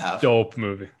 I have. Dope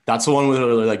movie. That's the one where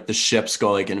like the ships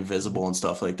go like invisible and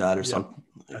stuff like that, or something.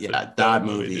 Yeah, that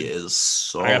movie is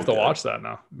so. I have to watch that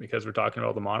now, because we're talking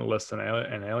about the monoliths and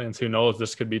aliens. Who knows?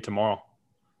 This could be tomorrow.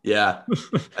 Yeah.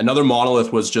 Another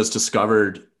monolith was just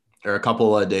discovered, or a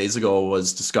couple of days ago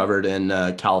was discovered in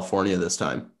California this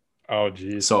time. Oh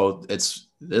geez. So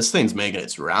this thing's making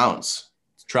its rounds.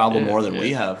 It's traveled more than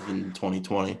we have in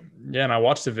 2020. Yeah, and I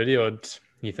watched the video.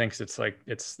 He thinks it's like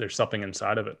there's something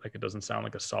inside of it. Like, it doesn't sound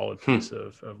like a solid piece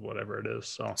of whatever it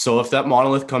is. So if that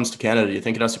monolith comes to Canada, do you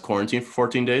think it has to quarantine for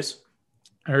 14 days?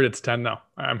 I heard it's 10 now.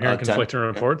 I'm hearing conflicting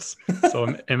reports.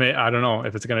 So it may, I don't know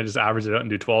if it's going to just average it out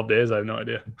and do 12 days. I have no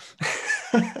idea.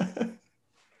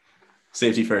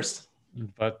 Safety first.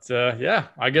 But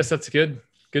I guess that's a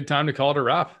good time to call it a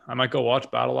wrap. I might go watch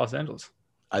Battle Los Angeles.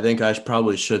 I think I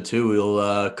probably should too.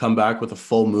 We'll come back with a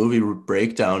full movie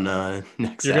breakdown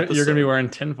next episode. You're gonna be wearing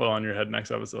tinfoil on your head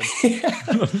next episode.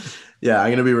 Yeah,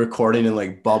 I'm gonna be recording in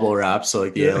like bubble wrap so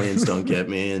like the aliens don't get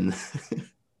me. And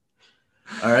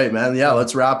all right, man. Yeah,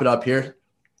 let's wrap it up here.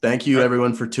 Thank you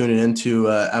everyone for tuning in to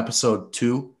episode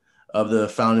 2 of the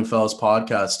Founding Fellas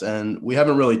podcast. And we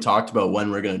haven't really talked about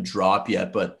when we're gonna drop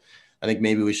yet, but I think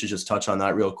maybe we should just touch on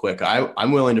that real quick.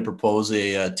 I'm willing to propose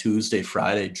a Tuesday,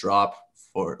 Friday drop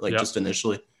for just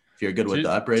initially, if you're good with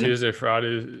that, Braedon. Tuesday,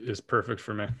 Friday is perfect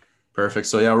for me. Perfect.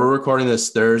 So yeah, we're recording this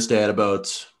Thursday at about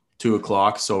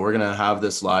 2:00. So we're going to have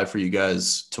this live for you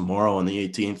guys tomorrow on the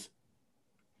 18th.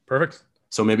 Perfect.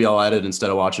 So maybe I'll edit instead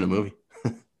of watching a movie.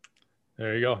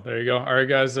 There you go. All right,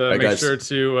 guys. Make sure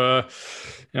to,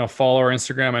 follow our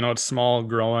Instagram. I know it's small,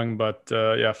 growing, but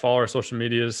follow our social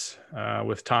medias.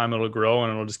 With time, it'll grow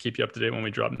and it'll just keep you up to date when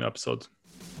we drop new episodes.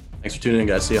 Thanks for tuning in,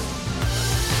 guys. See ya.